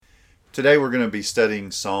Today we're going to be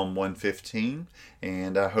studying Psalm 115,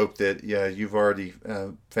 and I hope that you've already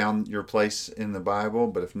found your place in the Bible,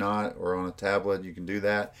 but if not, or on a tablet, you can do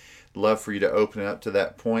that. I'd love for you to open it up to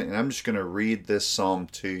that point, and I'm just going to read this psalm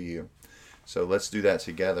to you. So let's do that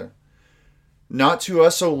together. Not to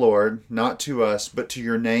us, O Lord, not to us, but to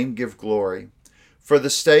your name give glory, for the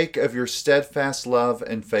sake of your steadfast love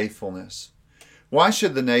and faithfulness. Why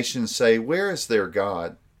should the nations say, "Where is their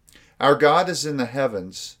God?" Our God is in the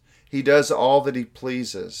heavens. He does all that he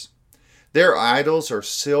pleases. Their idols are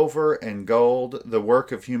silver and gold, the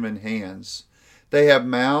work of human hands. They have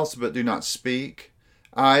mouths but do not speak,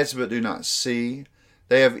 eyes but do not see.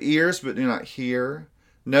 They have ears but do not hear,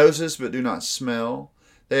 noses but do not smell.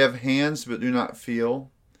 They have hands but do not feel,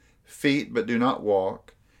 feet but do not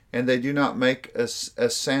walk, and they do not make a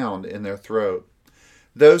sound in their throat.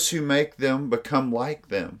 Those who make them become like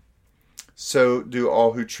them. So do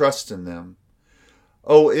all who trust in them.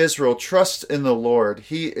 O Israel, trust in the Lord.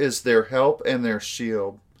 He is their help and their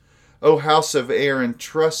shield. O house of Aaron,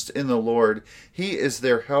 trust in the Lord. He is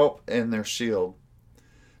their help and their shield.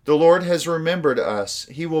 The Lord has remembered us.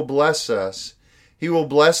 He will bless us. He will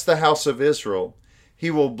bless the house of Israel. He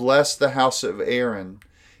will bless the house of Aaron.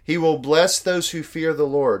 He will bless those who fear the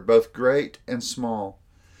Lord, both great and small.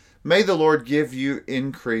 May the Lord give you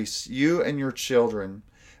increase, you and your children.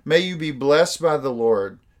 May you be blessed by the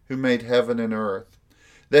Lord, who made heaven and earth.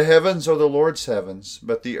 The heavens are the Lord's heavens,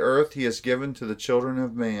 but the earth he has given to the children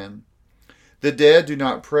of man. The dead do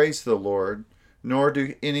not praise the Lord, nor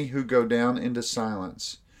do any who go down into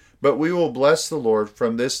silence. But we will bless the Lord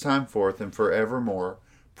from this time forth and forevermore.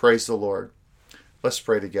 Praise the Lord. Let's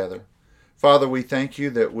pray together. Father, we thank you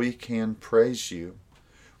that we can praise you.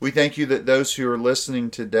 We thank you that those who are listening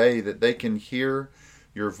today, that they can hear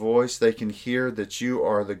your voice. They can hear that you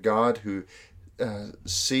are the God who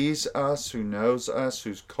sees us, who knows us,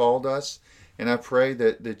 who's called us. And I pray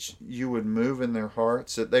that you would move in their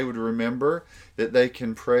hearts, that they would remember that they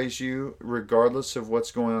can praise you regardless of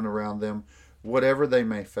what's going on around them. Whatever they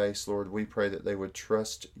may face, Lord, we pray that they would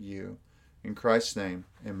trust you. In Christ's name,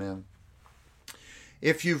 amen.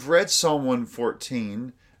 If you've read Psalm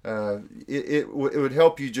 114, it would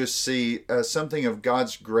help you just see something of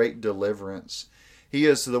God's great deliverance. He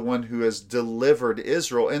is the one who has delivered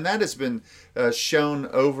Israel, and that has been shown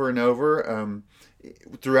over and over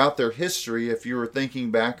throughout their history. If you were thinking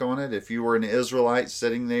back on it, if you were an Israelite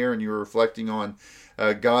sitting there and you were reflecting on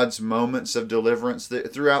God's moments of deliverance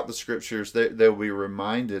throughout the scriptures, they'll be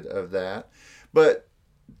reminded of that. But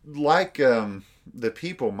like the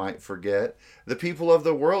people might forget, the people of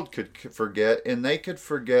the world could forget, and they could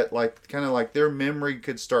forget, kind of like their memory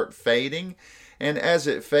could start fading. And as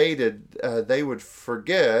it faded, they would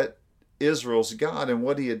forget Israel's God and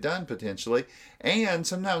what he had done potentially. And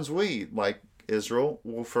sometimes we, like Israel,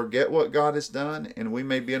 will forget what God has done. And we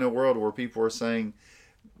may be in a world where people are saying,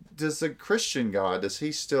 does the Christian God, does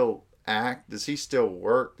he still act? Does he still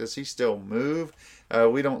work? Does he still move?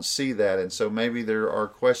 We don't see that. And so maybe there are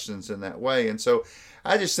questions in that way. And so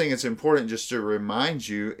I just think it's important just to remind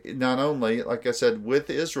you, not only, like I said, with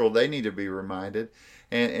Israel, they need to be reminded.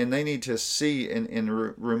 And they need to see and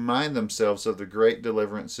remind themselves of the great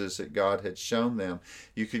deliverances that God had shown them.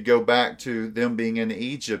 You could go back to them being in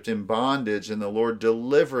Egypt in bondage, and the Lord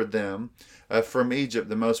delivered them from Egypt,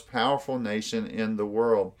 the most powerful nation in the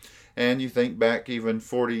world. And you think back even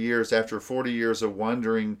 40 years, after 40 years of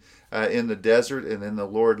wandering in the desert, and then the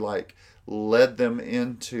Lord led them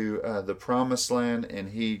into the promised land,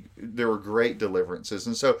 and there were great deliverances.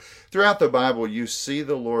 And so throughout the Bible, you see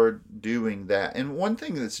the Lord doing that. And one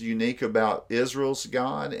thing that's unique about Israel's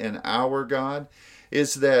God and our God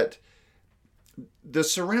is that the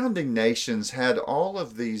surrounding nations had all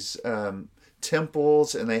of these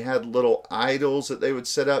temples, and they had little idols that they would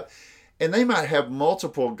set up. And they might have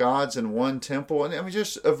multiple gods in one temple, and I mean,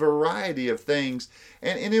 just a variety of things.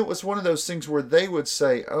 And it was one of those things where they would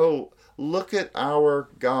say, "Oh, look at our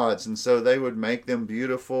gods." And so they would make them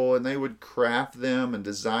beautiful, and they would craft them and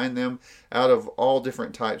design them out of all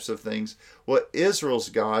different types of things. Well, Israel's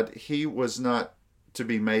God, he was not to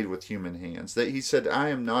be made with human hands. That he said, "I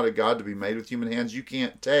am not a God to be made with human hands." You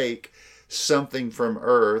can't take something from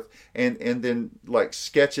earth and then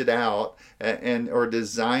sketch it out or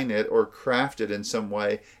design it or craft it in some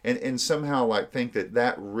way and somehow think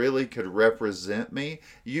that really could represent me.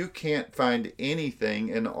 You can't find anything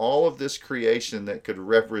in all of this creation that could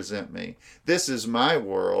represent me. This is my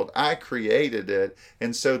world. I created it.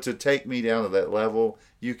 And so to take me down to that level,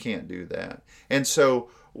 you can't do that. And so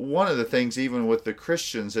one of the things, even with the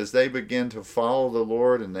Christians, as they began to follow the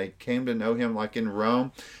Lord and they came to know him, like in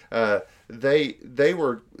Rome, they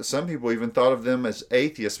were, some people even thought of them as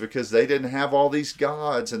atheists because they didn't have all these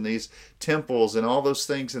gods and these temples and all those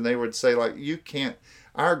things, and they would say like, you can't,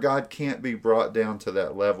 our God can't be brought down to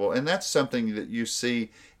that level. And that's something that you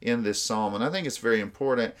see in this psalm. And I think it's very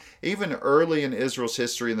important. Even early in Israel's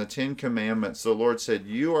history, in the Ten Commandments, the Lord said,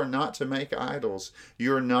 you are not to make idols.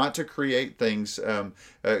 You are not to create things and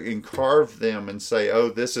carve them and say, oh,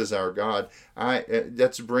 this is our God.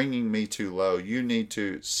 That's bringing me too low. You need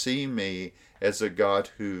to see me as a God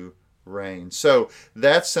who reign. So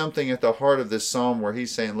that's something at the heart of this psalm where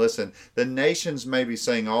he's saying, listen, the nations may be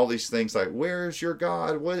saying all these things like, where is your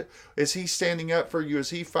God? What is he standing up for you? Is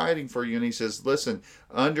he fighting for you? And he says, listen,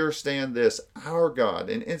 understand this, our God.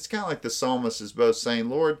 And it's kind of like the psalmist is both saying,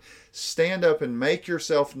 Lord, stand up and make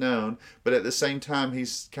yourself known. But at the same time,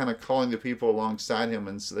 he's kind of calling the people alongside him.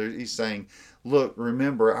 And so he's saying, look,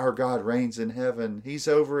 remember, our God reigns in heaven. He's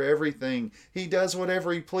over everything. He does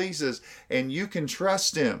whatever he pleases. And you can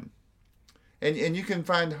trust him. And you can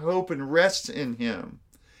find hope and rest in him.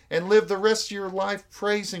 And live the rest of your life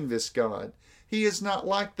praising this God. He is not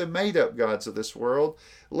like the made-up gods of this world.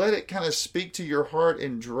 Let it kind of speak to your heart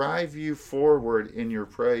and drive you forward in your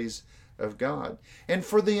praise of God. And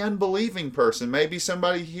for the unbelieving person, maybe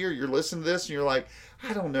somebody here, you're listening to this and you're like,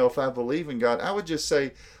 I don't know if I believe in God. I would just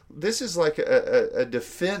say, this is like a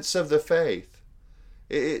defense of the faith.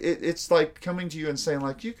 It's like coming to you and saying,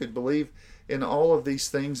 like, you could believe in all of these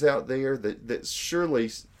things out there that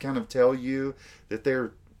surely kind of tell you that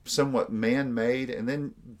they're somewhat man-made, and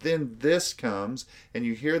then this comes and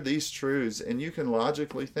you hear these truths and you can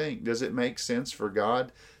logically think, does it make sense for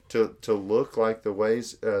God to look like the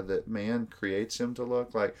ways that man creates him to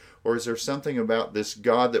look like? Or is there something about this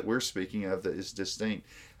God that we're speaking of that is distinct?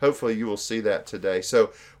 Hopefully you will see that today.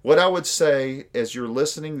 So what I would say as you're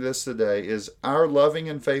listening to this today is our loving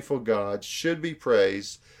and faithful God should be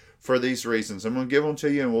praised for these reasons. I'm going to give them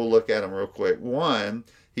to you and we'll look at them real quick. 1,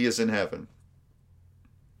 he is in heaven.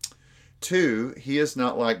 2, he is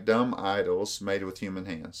not like dumb idols made with human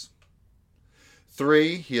hands.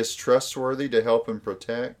 3, he is trustworthy to help and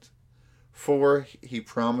protect. 4, he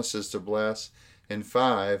promises to bless. And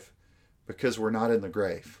 5, because we're not in the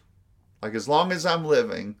grave. Like, as long as I'm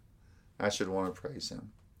living, I should want to praise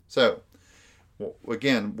him. So,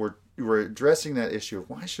 again, we're addressing that issue of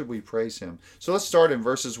why should we praise him. So let's start in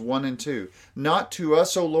verses 1 and 2. Not to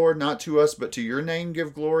us, O Lord, not to us, but to your name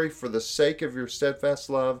give glory for the sake of your steadfast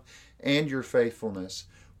love and your faithfulness.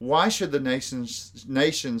 Why should the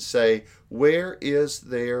nations say, where is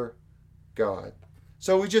their God?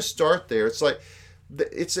 So we just start there. It's like,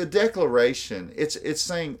 it's a declaration. It's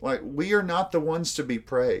saying, like, we are not the ones to be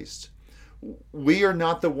praised. We are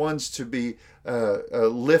not the ones to be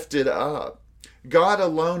lifted up. God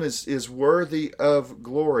alone is worthy of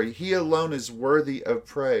glory. He alone is worthy of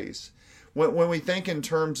praise. When we think in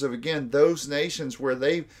terms of, again, those nations where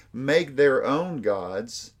they make their own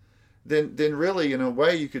gods, then really, in a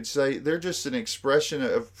way, you could say they're just an expression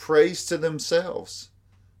of praise to themselves,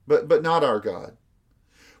 but not our God.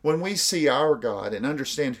 When we see our God and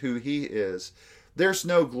understand who he is, there's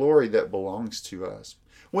no glory that belongs to us.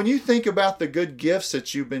 When you think about the good gifts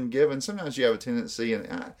that you've been given, sometimes you have a tendency,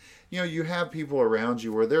 and you have people around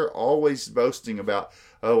you where they're always boasting about,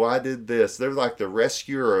 oh, I did this. They're like the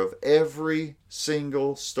rescuer of every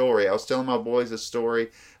single story. I was telling my boys a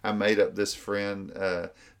story. I made up this friend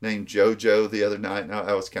named JoJo the other night, and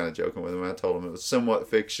I was kind of joking with him. I told him it was somewhat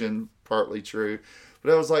fiction, partly true.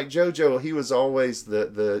 But I was like, JoJo, he was always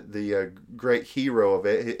the great hero of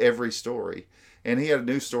every story. And he had a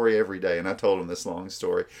new story every day, and I told him this long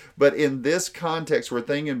story. But in this context, we're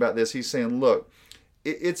thinking about this. He's saying, look,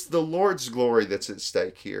 it's the Lord's glory that's at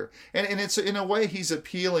stake here. And it's, in a way, he's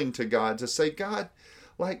appealing to God to say, God,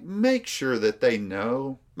 like, make sure that they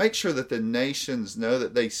know, make sure that the nations know,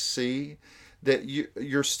 that they see that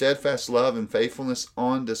your steadfast love and faithfulness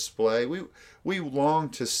on display. We long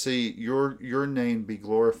to see your name be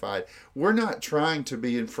glorified. We're not trying to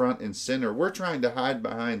be in front and center. We're trying to hide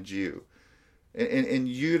behind you. And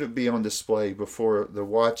you to be on display before the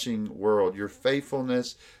watching world. Your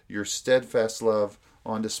faithfulness, your steadfast love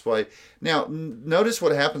on display. Now, notice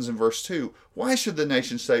what happens in verse 2. Why should the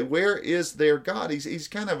nations say, where is their God? He's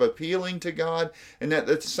kind of appealing to God, and at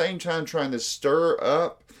the same time trying to stir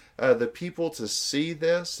up the people to see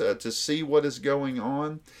this, to see what is going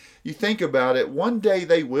on. You think about it, one day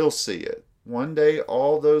they will see it. One day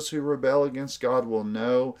all those who rebel against God will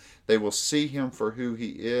know. They will see him for who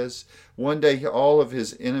he is. One day all of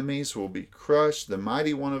his enemies will be crushed. The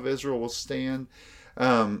mighty one of Israel will stand.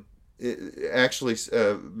 Matthew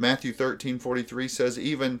 13:43 says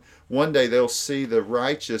even one day they'll see the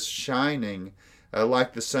righteous shining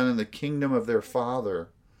like the Son in the kingdom of their Father.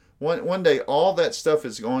 One day, all that stuff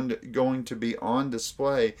is going to be on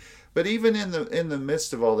display. But even in the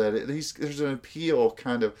midst of all that, there's an appeal,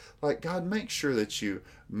 kind of like, God, make sure that you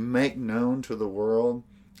make known to the world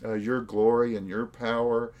your glory and your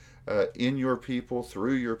power in your people,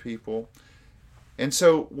 through your people. And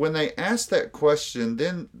so when they ask that question,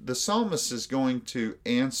 then the psalmist is going to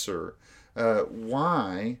answer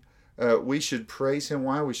why we should praise him,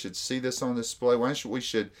 why we should see this on display,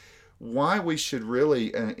 why we should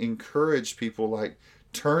really encourage people, like,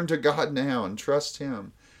 turn to God now and trust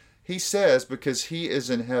him. He says, because he is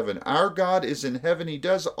in heaven. Our God is in heaven. He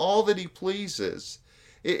does all that he pleases.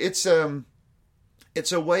 It's a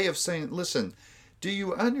way of saying, listen, do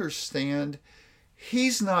you understand?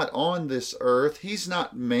 He's not on this earth. He's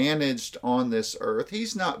not managed on this earth.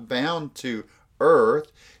 He's not bound to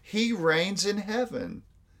earth. He reigns in heaven.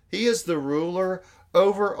 He is the ruler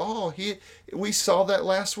over all. We saw that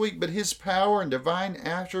last week, but his power and divine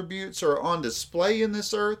attributes are on display in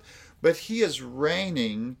this earth, but he is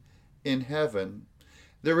reigning in heaven.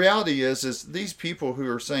 The reality is these people who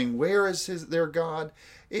are saying, where is their God?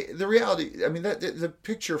 The reality, I mean, the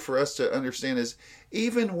picture for us to understand is,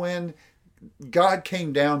 even when God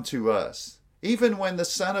came down to us, even when the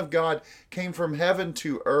Son of God came from heaven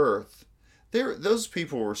to earth, those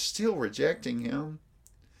people were still rejecting him.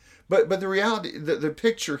 But the reality, the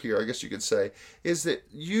picture here, I guess you could say, is that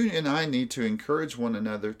you and I need to encourage one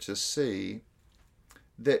another to see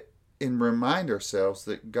that, and remind ourselves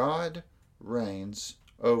that God reigns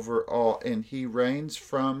over all, and he reigns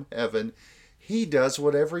from heaven. He does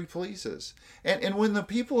whatever he pleases. And when the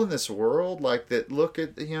people in this world like that look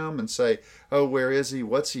at him and say, oh, where is he?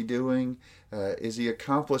 What's he doing? Is he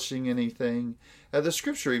accomplishing anything? The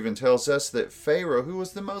scripture even tells us that Pharaoh, who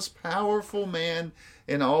was the most powerful man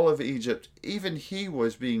in all of Egypt, even he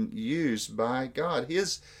was being used by God.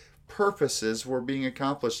 His purposes were being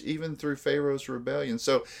accomplished even through Pharaoh's rebellion.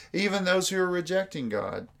 So even those who are rejecting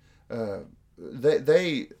God,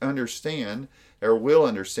 they understand, or will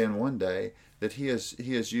understand one day, that he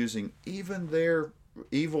is using even their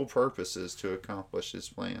evil purposes to accomplish his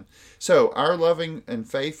plan. So our loving and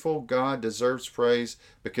faithful God deserves praise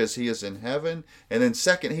because he is in heaven. And then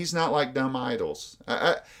second, he's not like dumb idols.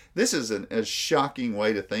 This is a shocking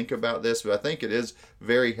way to think about this, but I think it is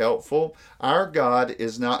very helpful. Our God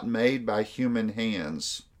is not made by human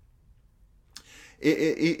hands.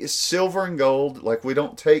 It's silver and gold. Like, we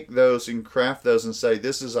don't take those and craft those and say,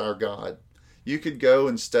 this is our God. You could go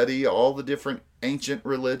and study all the different ancient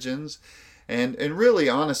religions. And really,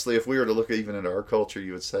 honestly, if we were to look even at our culture,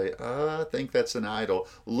 you would say, I think that's an idol.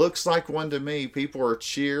 Looks like one to me. People are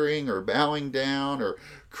cheering or bowing down or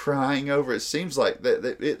crying over it. It seems like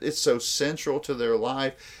that it's so central to their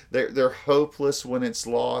life. They're hopeless when it's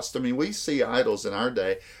lost. I mean, we see idols in our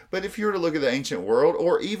day. But if you were to look at the ancient world,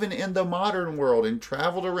 or even in the modern world, and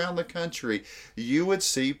traveled around the country, you would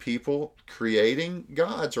see people creating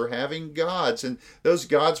gods or having gods. And those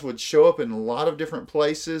gods would show up in a lot of different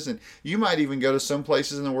places. And you might even go to some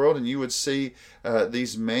places in the world and you would see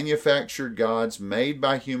these manufactured gods made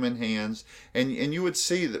by human hands. And you would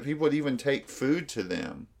see that people would even take food to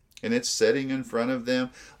them. And it's sitting in front of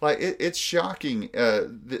them. Like, it's shocking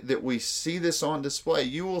that we see this on display.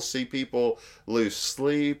 You will see people lose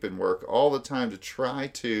sleep and work all the time to try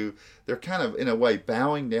to, they're kind of, in a way,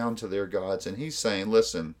 bowing down to their gods. And he's saying,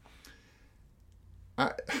 listen,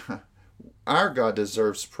 our God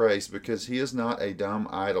deserves praise because he is not a dumb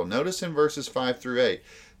idol. Notice in verses 5 through 8,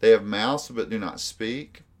 they have mouths but do not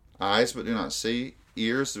speak, eyes but do not see,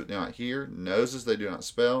 ears but do not hear, noses they do not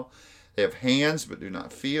smell. They have hands but do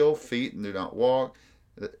not feel, feet and do not walk.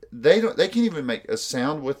 They can't even make a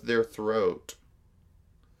sound with their throat.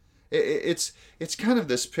 It's kind of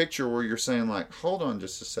this picture where you're saying, like, hold on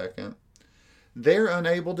just a second. They're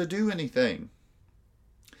unable to do anything.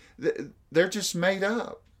 They're just made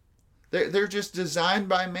up. They're just designed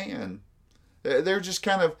by man. They're just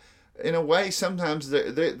kind of, in a way, sometimes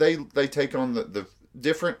they take on the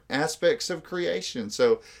different aspects of creation.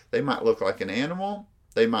 So they might look like an animal.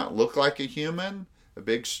 They might look like a human, a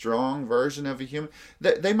big, strong version of a human.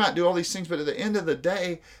 They might do all these things, but at the end of the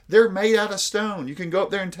day, they're made out of stone. You can go up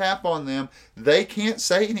there and tap on them. They can't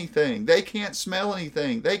say anything. They can't smell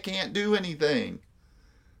anything. They can't do anything.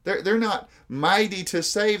 They're not mighty to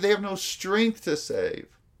save. They have no strength to save.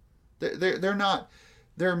 They're not.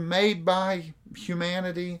 They're made by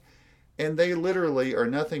humanity, and they literally are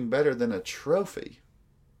nothing better than a trophy.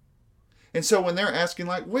 And so when they're asking,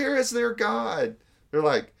 like, where is their God? They're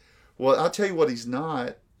like, well, I'll tell you what he's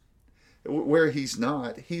not. Where he's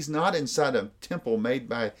not inside a temple made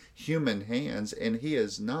by human hands, and he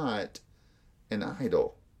is not an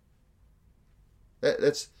idol.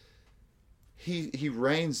 That's he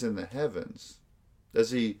reigns in the heavens.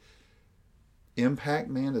 Does he impact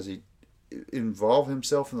man? Does he involve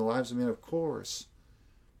himself in the lives of men? Of course.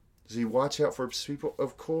 Does he watch out for his people?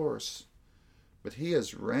 Of course. But he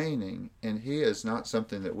is reigning, and he is not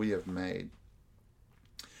something that we have made.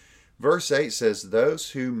 Verse 8 says,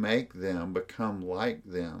 those who make them become like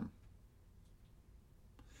them.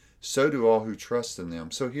 So do all who trust in them.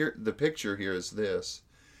 So here, the picture here is this.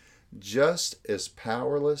 Just as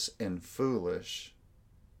powerless and foolish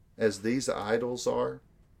as these idols are,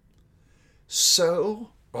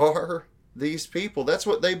 so are these people. That's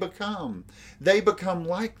what they become. They become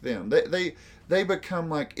like them. They become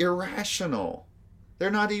like irrational. They're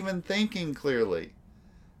not even thinking clearly.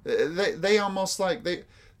 They almost like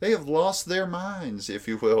they have lost their minds, if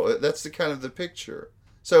you will. That's the kind of the picture.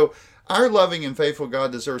 So our loving and faithful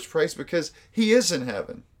God deserves praise because he is in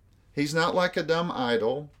heaven. He's not like a dumb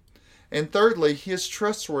idol. And thirdly, he is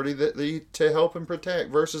trustworthy to help and protect.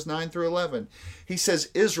 Verses 9 through 11. He says,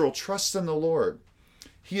 Israel, trust in the Lord.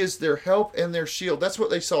 He is their help and their shield. That's what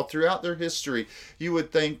they saw throughout their history. You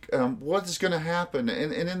would think, what is going to happen?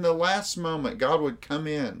 And in the last moment, God would come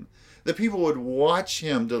in. The people would watch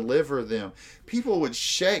him deliver them. People would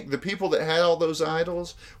shake. The people that had all those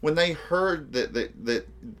idols, when they heard that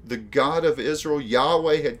the God of Israel,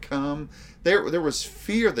 Yahweh, had come, there was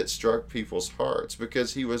fear that struck people's hearts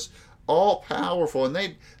because he was all powerful,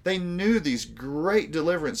 and they knew these great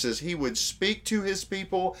deliverances. He would speak to his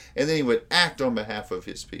people, and then he would act on behalf of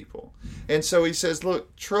his people. And so he says,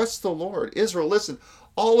 look, trust the Lord. Israel, listen,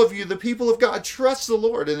 all of you, the people of God, trust the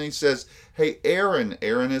Lord. And he says, hey, Aaron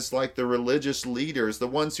is like the religious leaders, the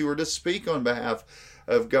ones who are to speak on behalf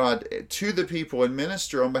of God to the people and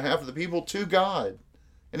minister on behalf of the people to God.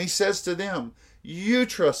 And he says to them, you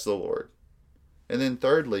trust the Lord. And then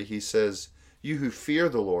thirdly, he says, you who fear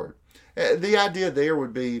the Lord. The idea there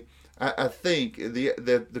would be, I think,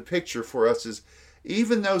 the picture for us is,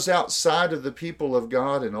 even those outside of the people of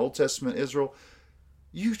God in Old Testament Israel,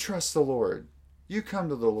 you trust the Lord. You come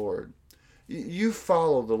to the Lord. You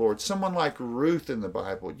follow the Lord. Someone like Ruth in the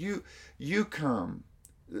Bible, you come.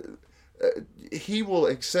 He will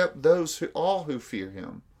accept those all who fear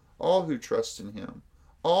him, all who trust in him,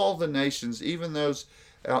 all the nations, even those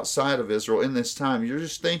outside of Israel in this time.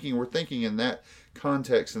 We're thinking in that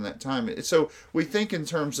context in that time. So we think in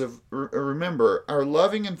terms of, remember, our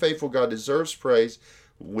loving and faithful God deserves praise.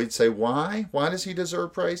 We'd say, why? Why does he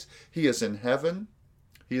deserve praise? He is in heaven.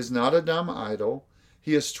 He is not a dumb idol.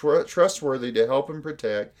 He is trustworthy to help and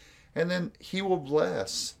protect. And then he will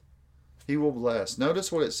bless. He will bless.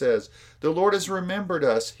 Notice what it says. The Lord has remembered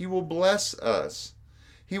us. He will bless us.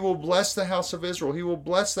 He will bless the house of Israel. He will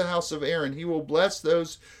bless the house of Aaron. He will bless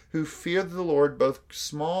those who fear the Lord, both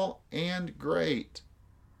small and great.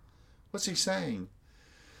 What's he saying?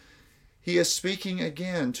 He is speaking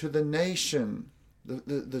again to the nation,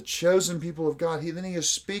 the chosen people of God. Then he is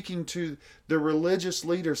speaking to the religious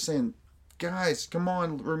leaders, saying, guys, come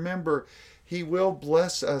on, remember, he will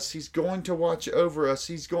bless us. He's going to watch over us.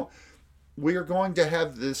 We are going to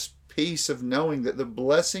have this peace of knowing that the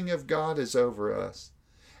blessing of God is over us.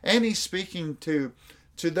 And he's speaking to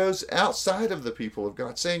those outside of the people of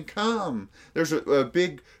God, saying, come. There's a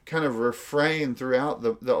big kind of refrain throughout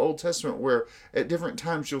the Old Testament where at different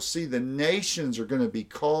times you'll see the nations are going to be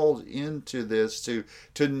called into this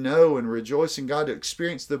to know and rejoice in God, to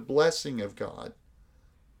experience the blessing of God.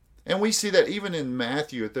 And we see that even in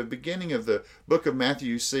Matthew. At the beginning of the book of Matthew,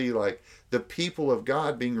 you see like the people of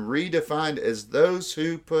God being redefined as those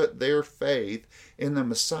who put their faith in the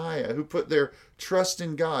Messiah, who put their trust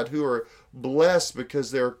in God, who are blessed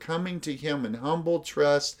because they're coming to him in humble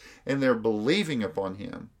trust and they're believing upon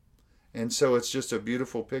him. And so it's just a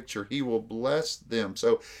beautiful picture. He will bless them.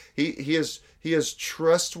 So he is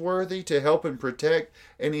trustworthy to help and protect,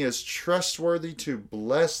 and he is trustworthy to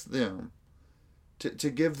bless them.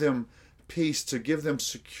 To give them peace, to give them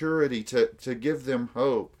security, to give them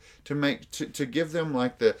hope, to give them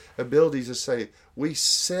like the ability to say, we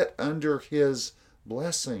sit under his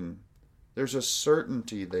blessing. There's a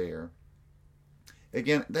certainty there.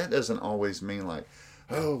 Again, that doesn't always mean like,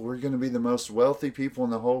 oh, we're going to be the most wealthy people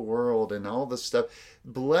in the whole world and all this stuff.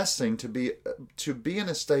 Blessing, to be in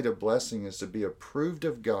a state of blessing is to be approved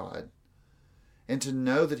of God. And to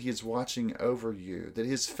know that he is watching over you, that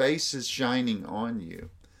his face is shining on you.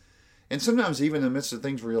 And sometimes even in the midst of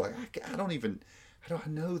things where you're like, how do I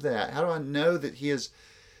know that? How do I know that he is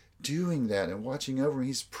doing that and watching over me?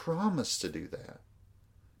 He's promised to do that.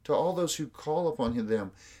 To all those who call upon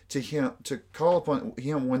him, to call upon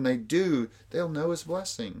him, when they do, they'll know his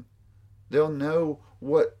blessing. They'll know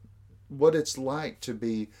what what it's like to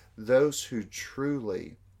be those who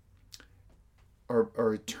truly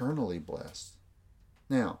are eternally blessed.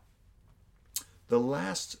 Now, the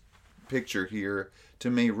last picture here to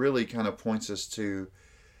me really kind of points us to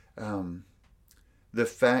the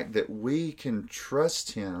fact that we can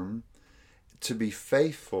trust Him to be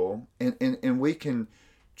faithful, and we can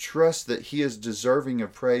trust that He is deserving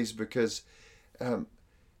of praise because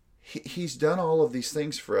He's done all of these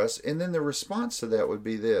things for us. And then the response to that would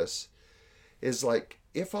be this, is like,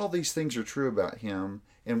 if all these things are true about Him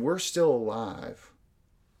and we're still alive,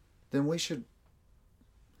 then we should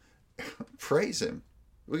praise Him.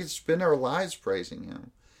 We can spend our lives praising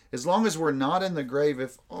Him. As long as we're not in the grave,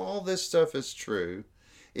 if all this stuff is true,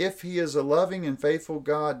 if He is a loving and faithful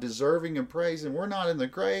God, deserving of praise, and we're not in the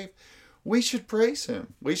grave, we should praise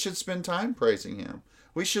Him. We should spend time praising Him.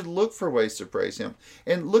 We should look for ways to praise Him.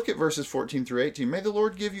 And look at verses 14 through 18. May the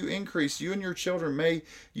Lord give you increase, you and your children. May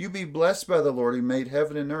you be blessed by the Lord who made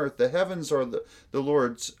heaven and earth. The heavens are the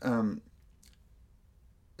Lord's...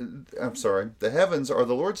 the heavens are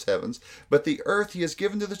the Lord's heavens, but the earth He has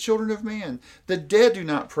given to the children of man. The dead do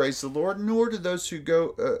not praise the Lord, nor do those who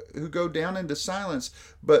go down into silence.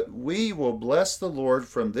 But we will bless the Lord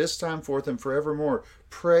from this time forth and forevermore.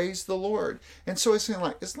 Praise the Lord. And so it's saying,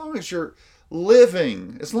 like, as long as you're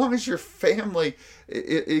living, as long as your family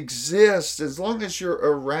exists, as long as you're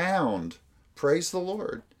around, praise the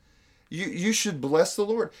Lord. You should bless the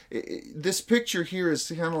Lord. This picture here is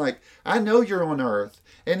kind of like, I know you're on earth,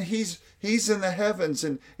 and He's in the heavens,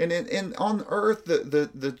 and on earth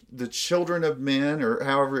the children of men, or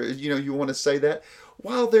however you want to say that,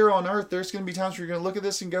 while they're on earth, there's going to be times where you're going to look at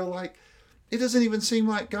this and go like, it doesn't even seem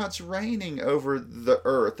like God's reigning over the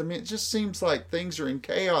earth. I mean, it just seems like things are in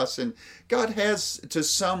chaos, and God has, to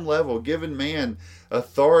some level, given man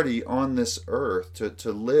authority on this earth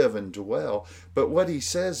to live and dwell. But what He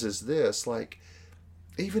says is this, like,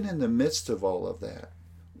 even in the midst of all of that,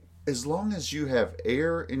 as long as you have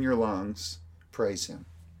air in your lungs, praise Him.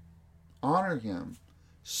 Honor Him.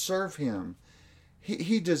 Serve Him.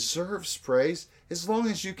 He deserves praise. As long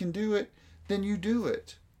as you can do it, then you do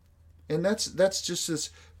it. And that's just this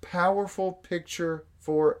powerful picture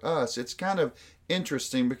for us. It's kind of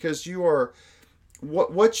interesting because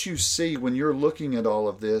what you see when you're looking at all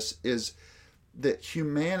of this is that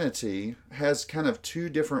humanity has kind of two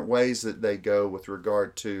different ways that they go with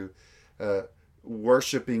regard to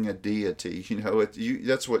worshiping a deity.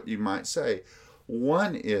 That's what you might say.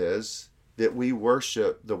 One is that we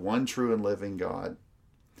worship the one true and living God.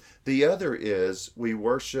 The other is we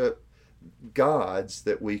worship gods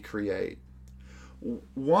that we create.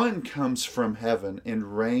 One comes from heaven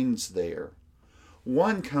and reigns there.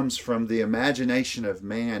 One comes from the imagination of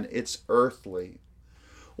man. It's earthly.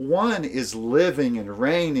 One is living and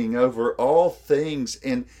reigning over all things,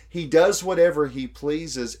 and He does whatever He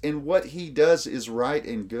pleases, and what He does is right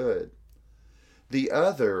and good. The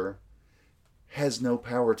other has no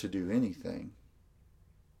power to do anything.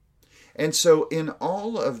 And so in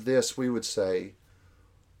all of this, we would say,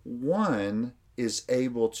 one is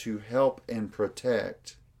able to help and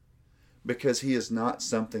protect because He is not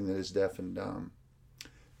something that is deaf and dumb.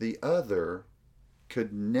 The other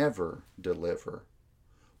could never deliver.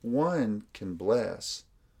 One can bless.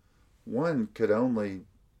 One could only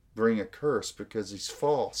bring a curse because He's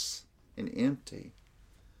false and empty.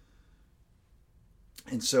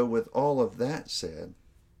 And so with all of that said,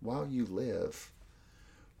 while you live,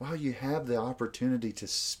 while you have the opportunity to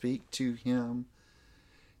speak to Him,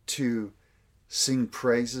 to sing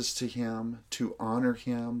praises to Him, to honor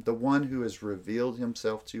Him, the one who has revealed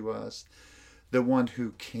Himself to us, the one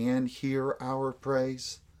who can hear our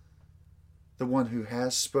praise, the one who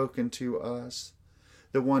has spoken to us,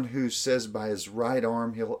 the one who says by His right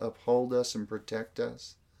arm He'll uphold us and protect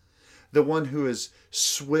us, the one who is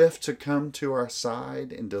swift to come to our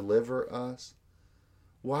side and deliver us.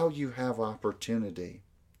 While you have opportunity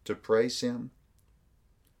to praise Him,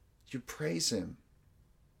 you praise Him.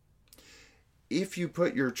 If you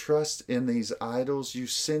put your trust in these idols, you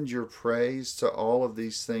send your praise to all of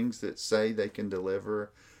these things that say they can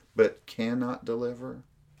deliver but cannot deliver,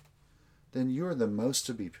 then you are the most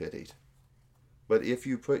to be pitied. But if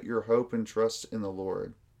you put your hope and trust in the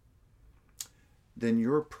Lord, then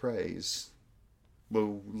your praise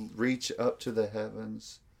will reach up to the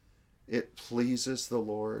heavens. It pleases the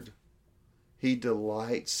Lord. He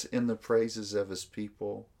delights in the praises of His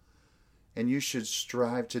people. And you should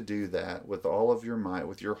strive to do that with all of your might,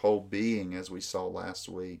 with your whole being, as we saw last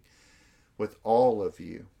week. With all of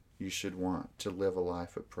you, you should want to live a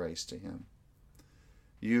life of praise to Him.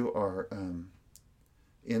 You are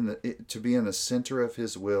to be in the center of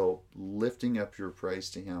His will, lifting up your praise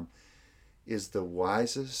to Him. is the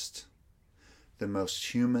wisest, the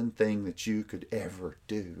most human thing that you could ever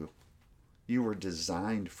do. You were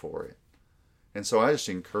designed for it. And so I just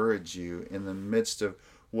encourage you, in the midst of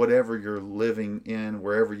whatever you're living in,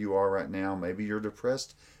 wherever you are right now, maybe you're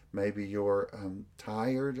depressed, maybe you're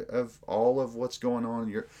tired of all of what's going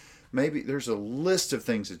on. Maybe there's a list of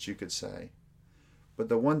things that you could say. But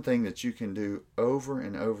the one thing that you can do over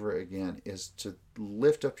and over again is to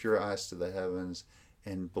lift up your eyes to the heavens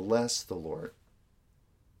and bless the Lord.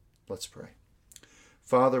 Let's pray.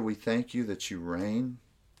 Father, we thank you that you reign.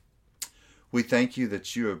 We thank you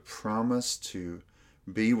that you have promised to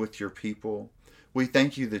be with your people. We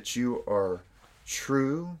thank you that you are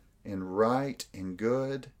true and right and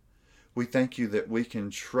good. We thank you that we can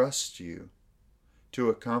trust you to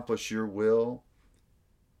accomplish your will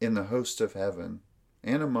in the host of heaven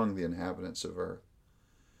and among the inhabitants of earth.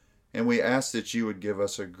 And we ask that you would give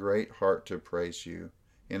us a great heart to praise you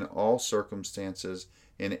in all circumstances,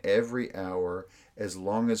 in every hour, as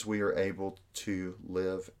long as we are able to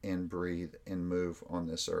live and breathe and move on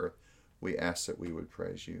this earth. We ask that we would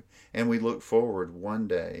praise you. And we look forward one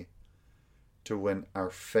day to when our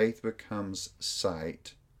faith becomes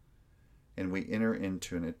sight and we enter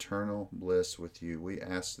into an eternal bliss with you. We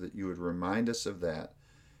ask that you would remind us of that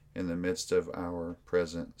in the midst of our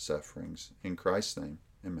present sufferings. In Christ's name,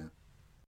 amen.